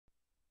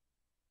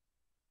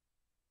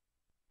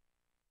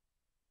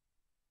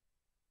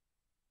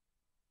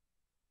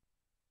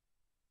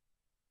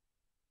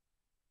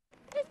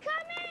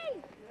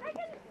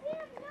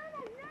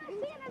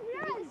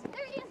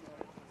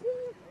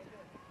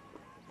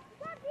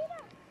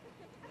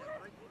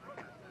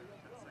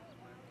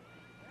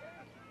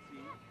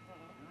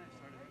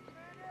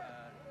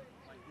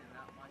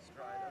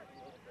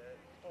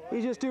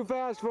He's just too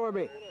fast for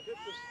me.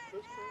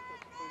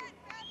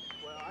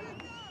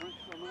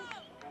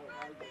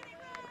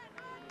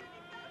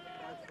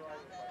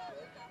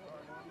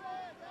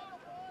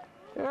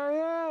 There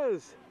he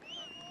is.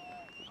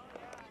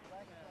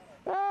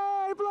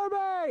 Hey,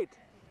 Bluebait!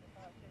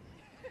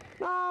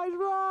 Nice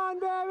run,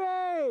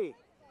 baby!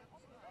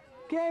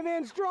 Came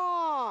in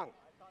strong.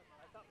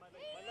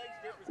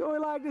 That's what we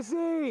like to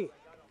see.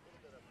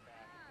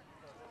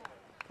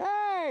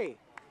 Hey,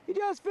 you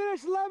just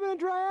finished the Lebanon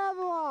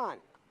Triathlon.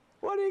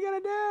 What are you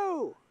gonna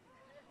do?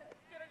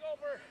 Gonna go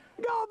for.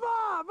 Go,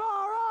 Bob!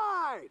 All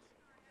right.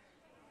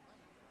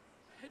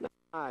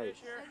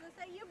 Nice.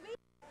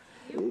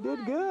 You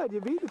did good. You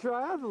beat the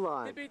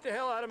triathlon. It beat the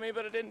hell out of me,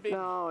 but it didn't beat.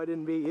 No, it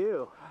didn't beat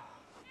you.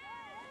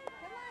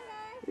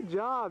 Good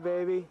job,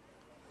 baby.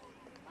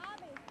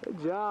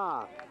 Good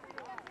job.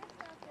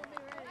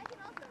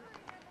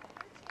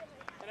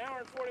 An hour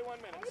and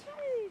 41 minutes.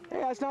 Hey,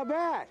 that's not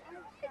bad.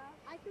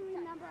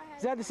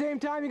 Is that the same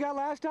time you got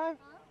last time?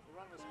 The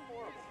run was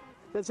horrible.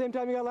 Is that the same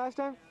time you got last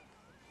time?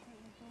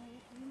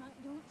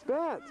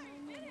 Spence.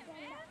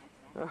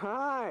 All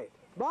right.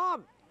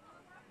 Bob,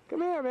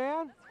 come here,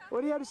 man.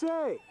 What do you have to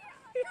say?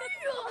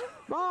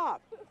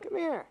 Bob, come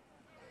here.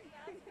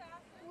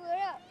 What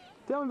up?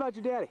 Tell me about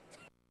your daddy.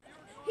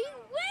 He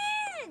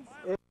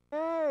wins!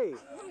 Hey.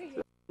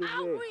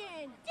 I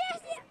win!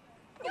 Yes, it!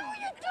 No,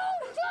 you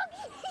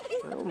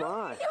don't, Oh,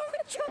 my.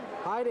 Chucky!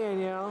 Hi,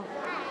 Danielle.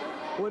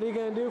 Hi. What are you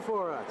going to do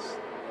for us?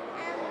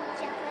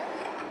 Jump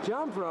rope.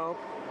 Jump rope?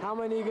 How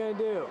many are you going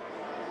to do?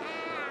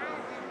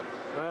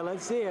 All right,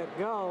 let's see it.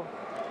 Go.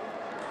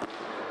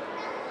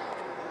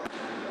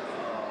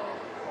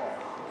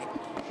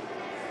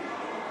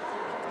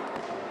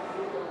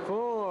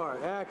 Four.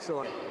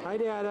 Excellent. Hi,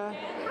 Dada.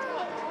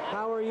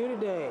 How are you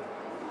today?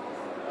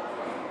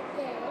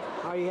 Good.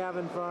 Are you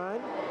having fun?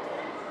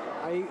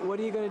 What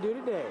are you going to do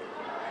today?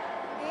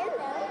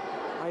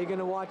 Hello. Are you going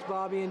to watch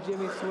Bobby and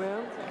Jimmy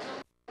swim?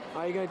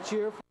 Are you going to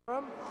cheer for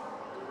them?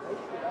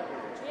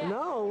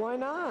 No, why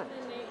not?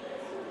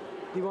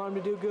 Do you want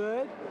them to do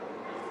good?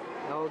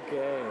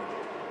 Okay.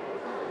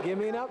 Give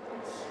me an up.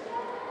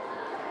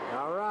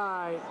 All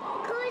right.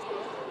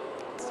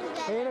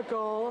 Hey,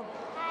 Nicole.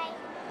 Hi.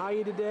 How are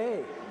you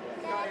today?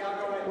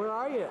 Good. Where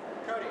are you?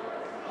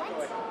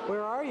 What?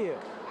 Where are you?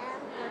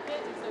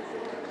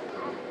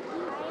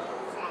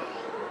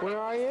 Where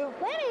are you?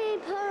 Swimming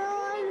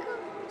pool.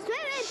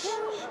 Swimming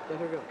pool. Let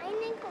her go.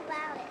 I'm in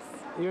Corvallis.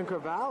 You're in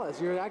Corvallis.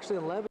 You're actually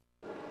in Lebanon.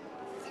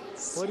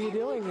 What are you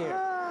doing here?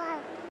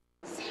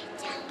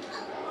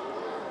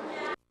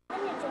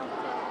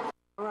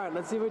 All right,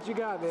 let's see what you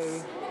got,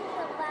 baby.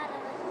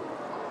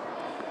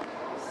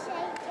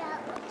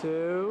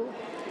 2,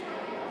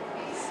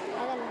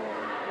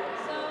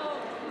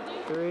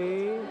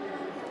 3,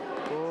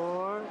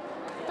 4,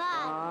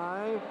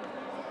 5.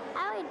 I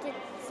already did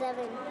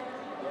 7.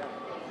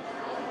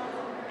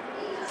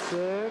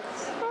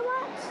 6, How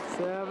much?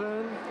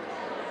 7,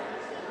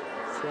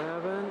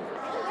 7.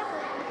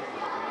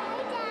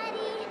 Hi,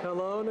 Daddy.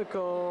 Hello,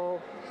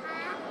 Nicole.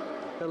 Hi.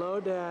 Hello,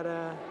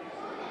 Dada.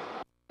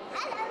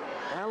 Hello.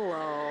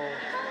 Hello.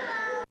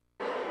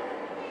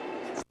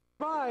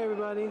 Bye,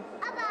 everybody.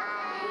 Bye-bye.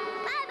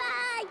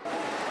 Bye-bye.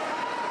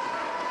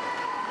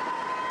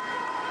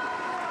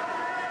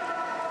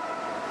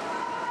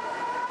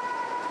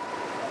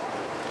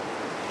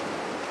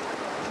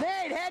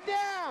 Nate, head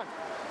down.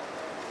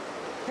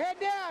 Head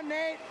down,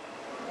 Nate.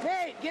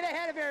 Nate, get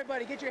ahead of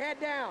everybody. Get your head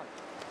down.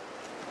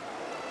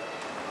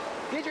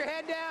 Get your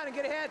head down and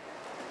get ahead.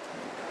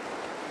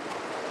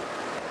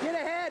 Get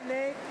ahead,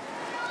 Nate.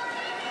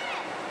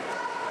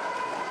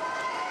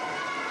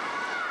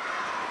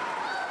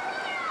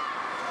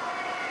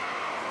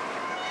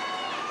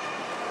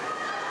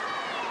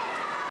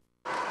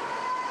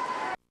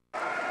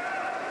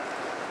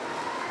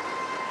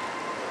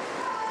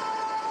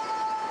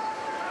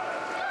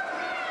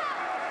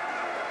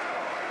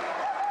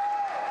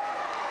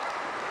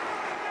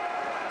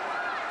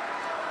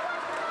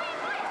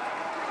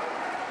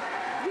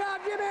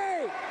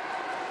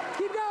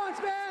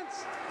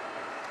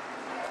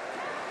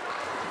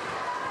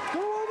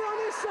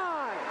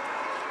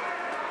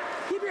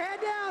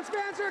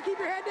 Spencer, keep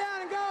your head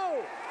down and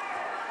go.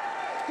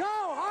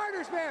 Go,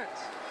 harder, Spence.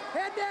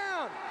 Head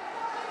down.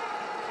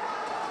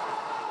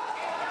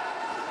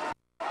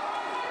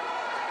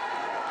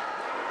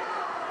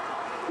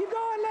 Keep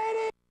going,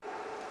 lady.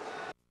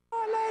 Come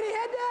on, lady.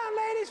 Head down,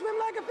 lady. Swim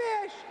like a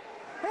fish.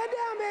 Head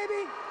down,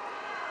 baby.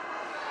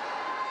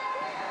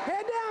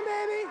 Head down,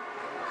 baby.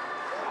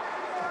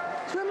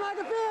 Swim like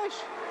a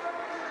fish.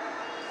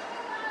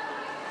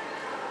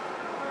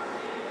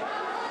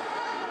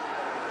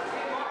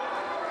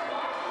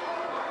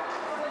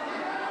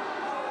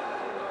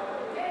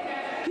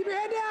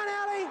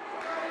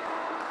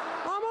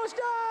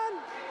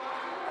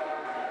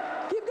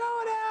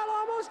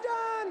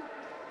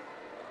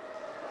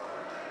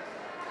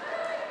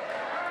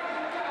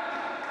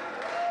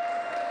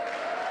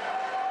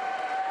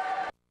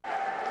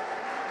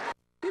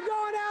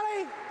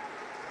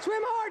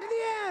 Swim hard to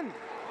the end.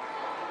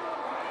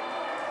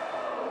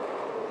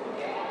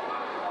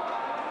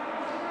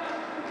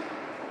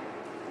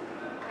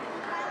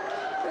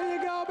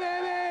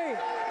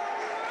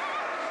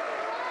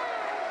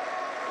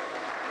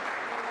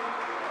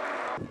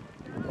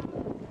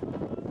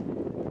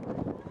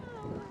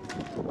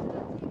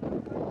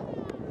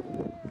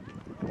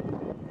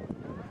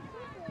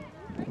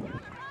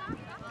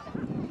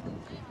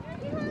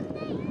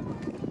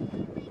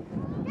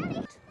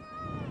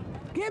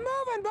 Get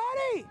moving,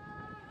 buddy!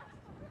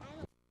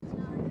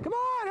 Come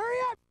on, hurry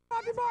up!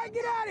 Off your bike,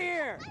 get out of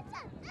here!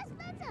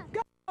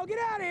 Go, get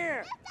out of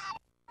here!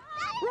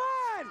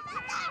 Run!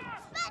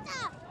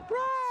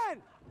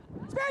 Run!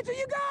 Spencer,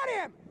 you got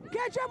him!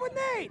 Catch up with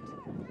Nate!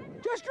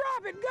 Just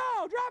drop it,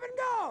 go! Drop it and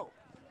go!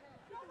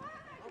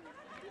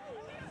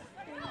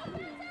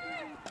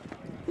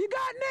 You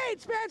got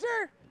Nate,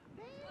 Spencer!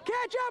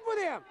 Catch up with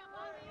him!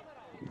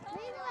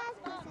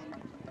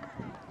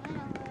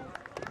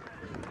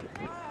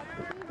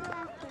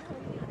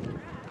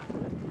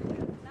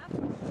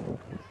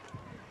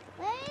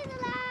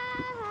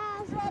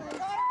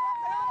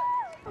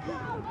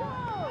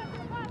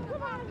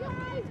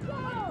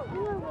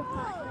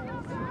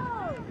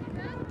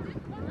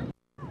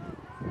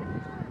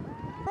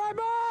 Right,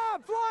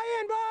 Bob! Fly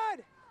in,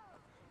 bud!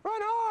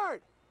 Run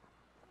hard!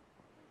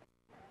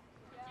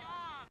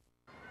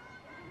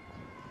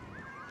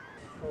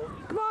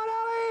 Come on,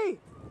 Ellie!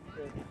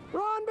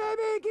 Run,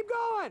 baby! Keep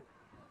going!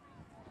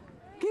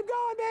 Keep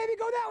going, baby!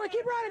 Go that way!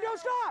 Keep running! Don't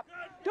stop!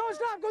 Don't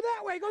stop! Go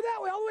that way! Go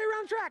that way! All the way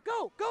around the track!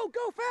 Go! Go!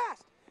 Go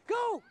fast!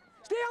 Go!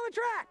 Stay on the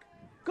track!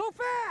 Go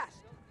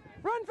fast!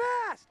 Run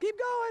fast! Keep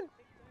going!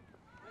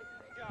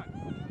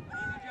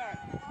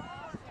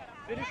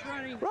 Finish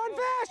running. Run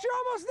fast! You're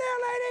almost there,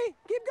 lady!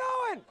 Keep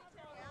going!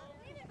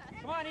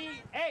 Come on,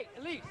 E. Hey,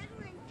 Elise.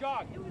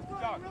 Jog.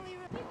 Jog.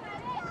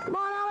 Come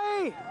on,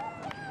 Ellie!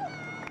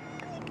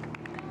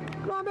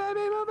 Come on,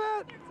 baby, move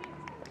it!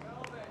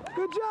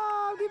 Good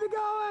job! Keep it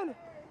going!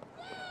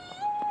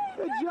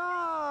 Good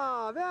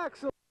job!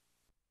 Excellent!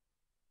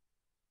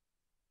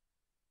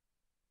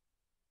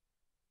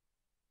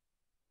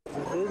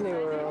 Disney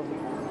World.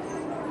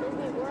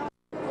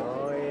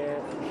 Oh, yeah.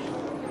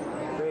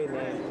 Great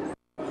name.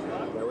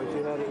 But what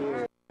you had to hear?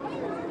 You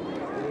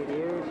need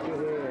ears to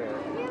hear.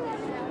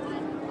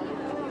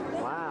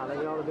 Wow, look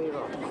at all the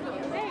people.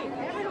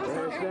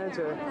 There's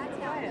Spencer.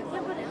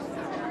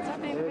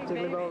 There's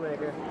Tickly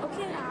Bowmaker.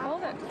 Okay,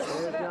 hold it.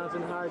 There's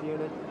Johnson Hard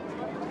Unit.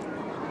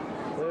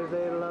 There's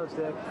Ada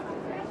Lovestick.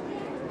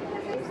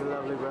 There's the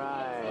lovely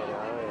bride. Oh,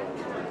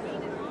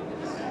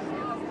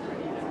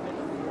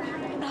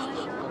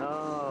 yeah.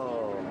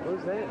 Oh,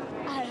 who's that?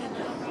 I don't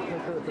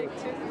know. Big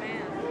Tooth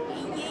Man.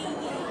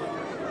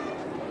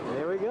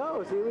 There we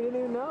go. See, we didn't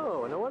even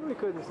know. No wonder we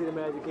couldn't see the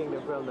Magic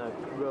Kingdom from the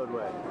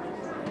roadway.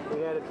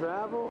 We had to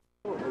travel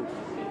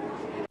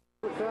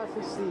across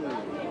the sea.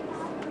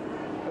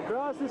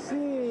 Across the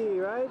sea,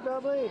 right,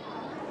 Bubbly?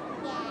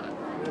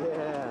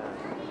 Yeah.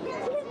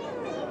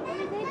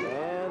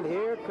 And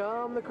here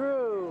come the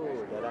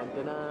crew.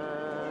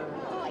 Da-dun-dun-dun.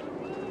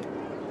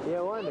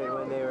 You wondered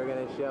when they were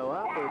going to show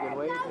up. We've been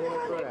waiting here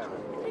forever.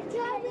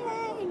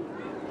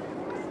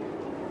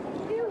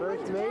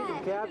 First mate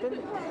and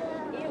captain.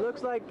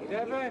 Looks like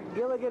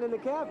Gilligan and the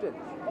captain.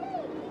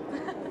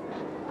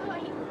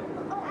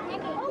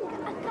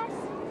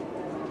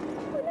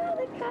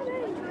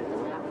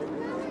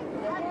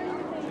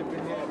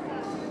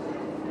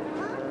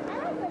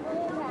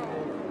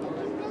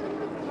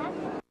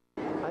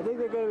 I think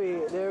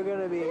they're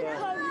gonna be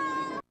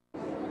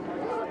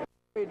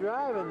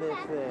driving this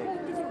thing.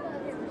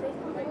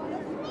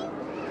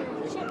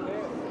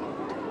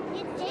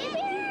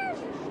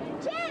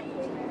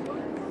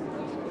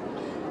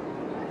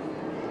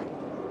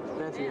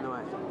 Fancy in the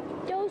way.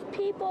 Those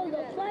people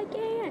look like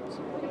ants.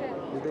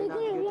 Did They're not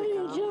going get to the run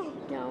and cops? jump.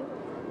 No.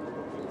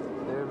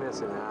 They're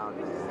missing out,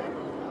 man.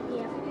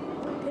 Yeah.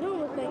 They don't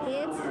look like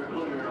ants.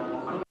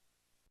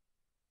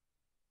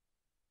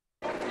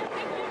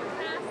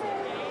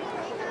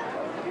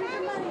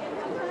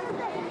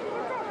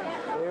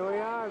 Here we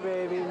are,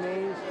 baby.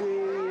 Main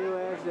Street,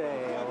 USA.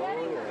 Oh,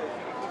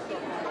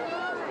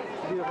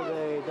 yeah. Beautiful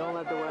day. Don't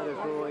let the weather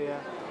fool you.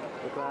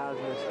 The clouds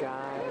in the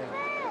sky.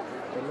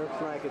 It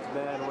looks like it's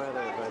bad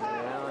weather, but in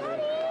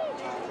reality...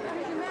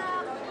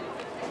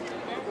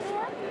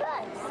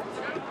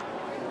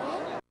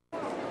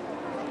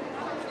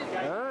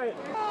 All right.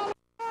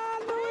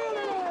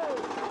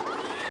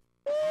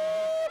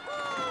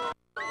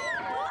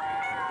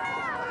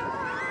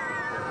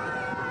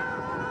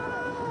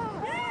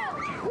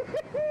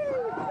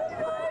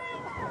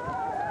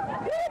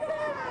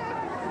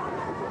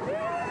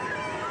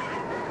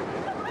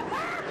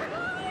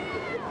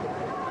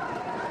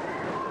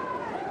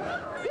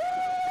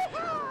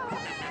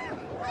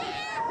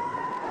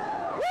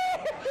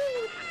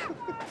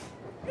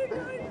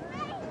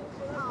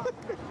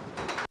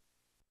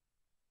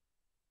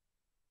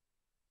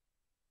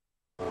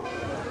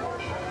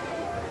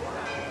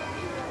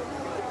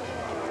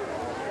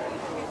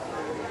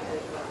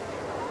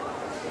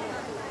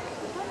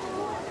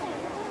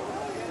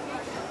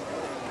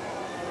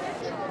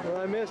 Well,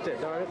 I missed it,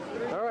 darn it.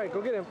 All right,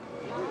 go get him.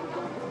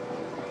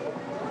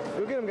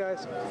 Go get him,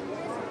 guys.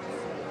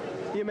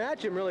 You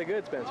match him really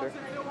good, Spencer.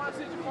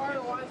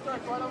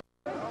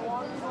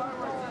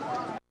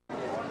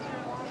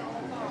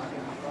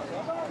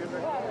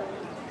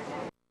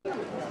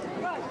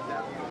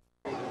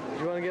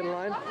 You want to get in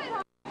line?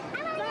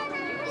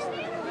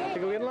 Hey,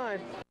 go get in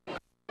line.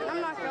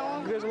 I'm not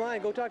going. There's a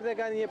line. Go talk to that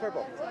guy in the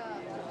purple.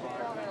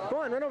 Go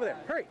on, run over there.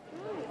 Hurry.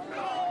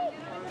 I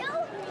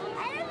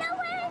don't know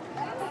where.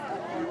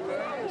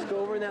 Just go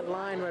over in that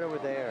line right over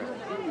there.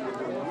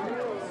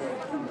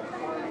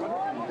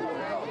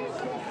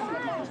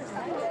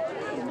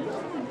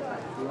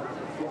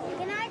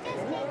 Can I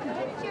just take a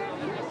picture?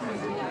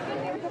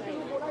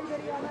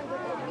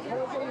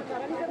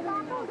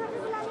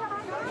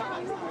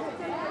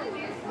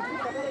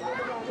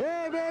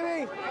 Hey,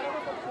 baby!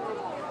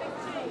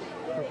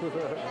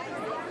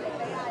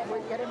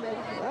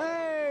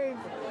 Hey!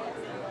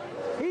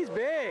 He's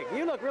big.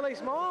 You look really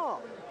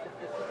small.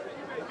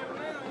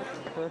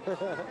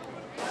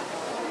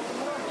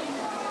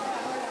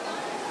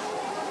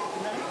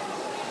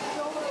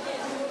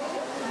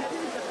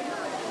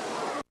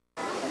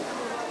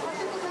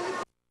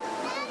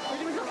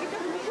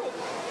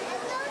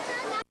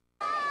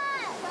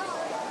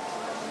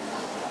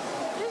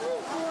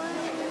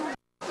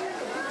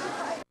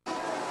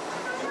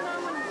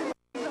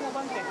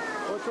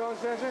 What's wrong,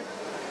 Spencer?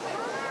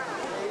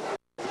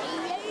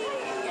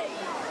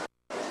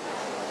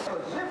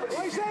 What do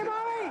you say,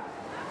 Mommy?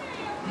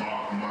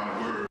 Mark my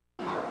word.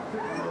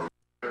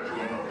 That's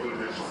gonna put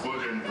his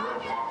foot in Bert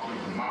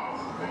Fox's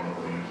mouth one of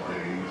these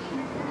days.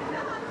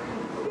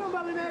 What you doing,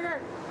 Bubbly Maker?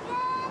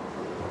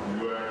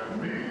 You ask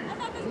me.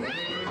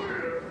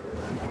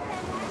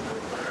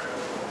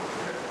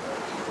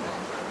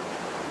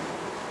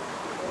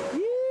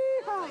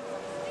 Yeehaw!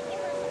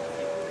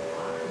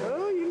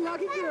 Oh, you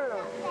lucky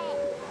girl.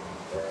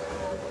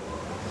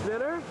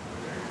 Spinner?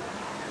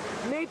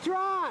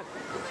 Natron!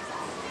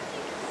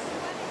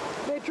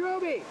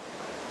 Natrobi!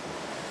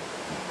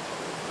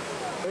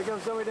 Here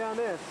comes somebody down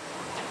this.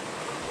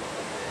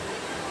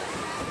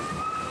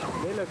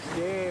 They look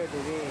scared to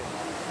me.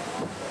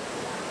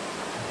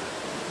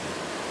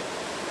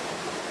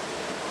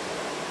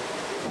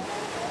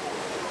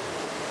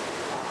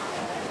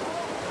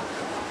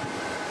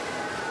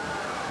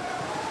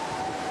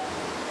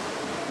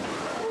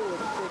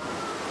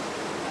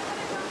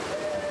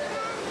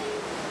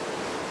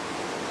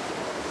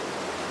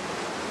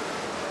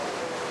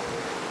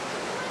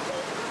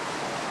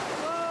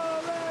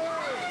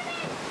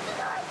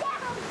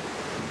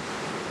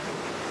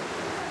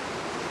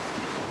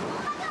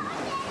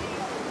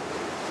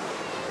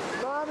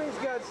 Mommy's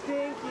got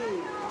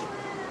Stinky.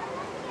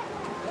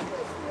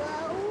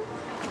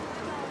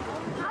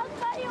 I'll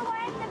tell you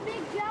when the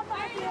big jump up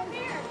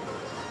here.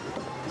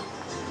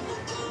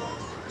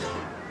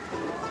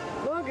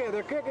 Look at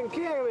they're cooking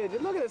cabbage.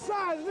 Look at the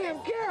size of them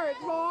carrots,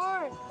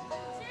 boy.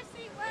 Is your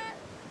seat wet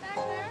back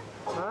there?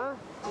 Huh?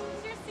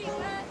 Is your seat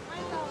wet?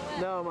 Mine's all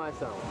wet. No,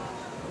 myself.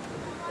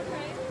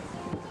 Okay.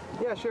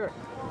 Yeah, sure.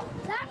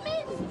 That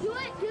means you're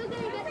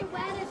gonna get the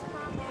wettest,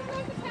 Mom.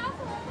 There's the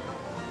castle.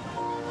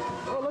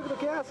 Oh, look at the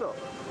castle.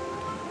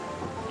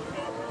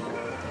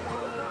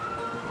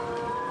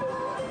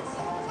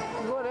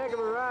 This is one heck of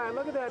a ride.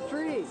 Look at that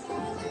tree. That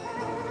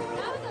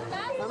was a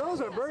fast Now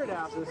those are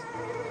birdhouses.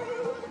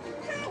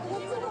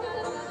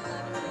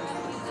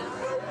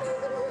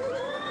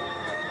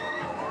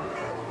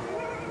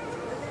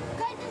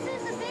 Guys,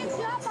 this is the big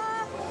jump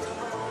off.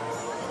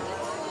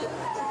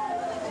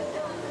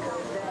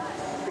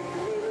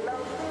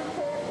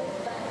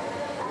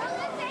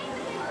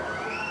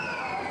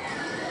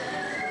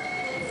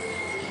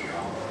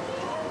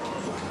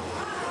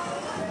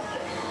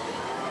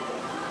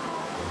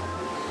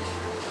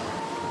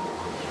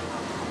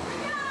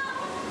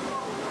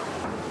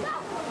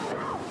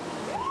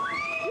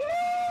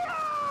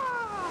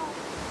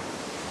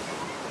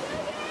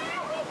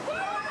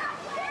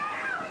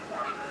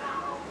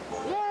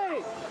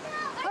 Yay!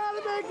 How'd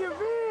it make you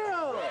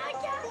feel?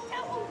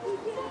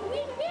 We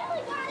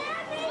really got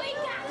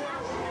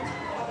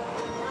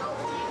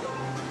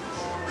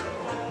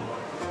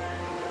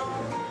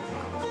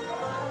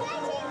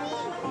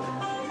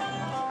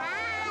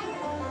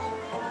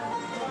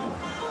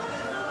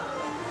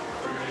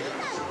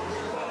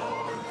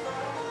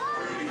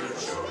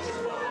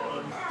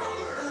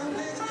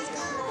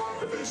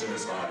The vision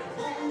is fine.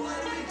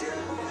 What do we do?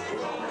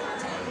 With all our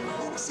time,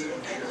 books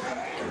and paper,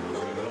 and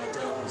wiggle our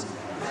toes.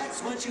 That's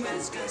what you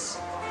ask us.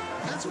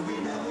 That's what we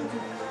know.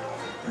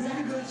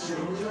 Pretty good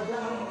shows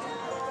about.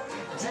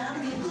 Time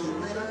to keep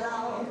moving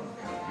along.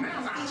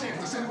 Now's our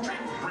chance to set a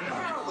trap. Bring it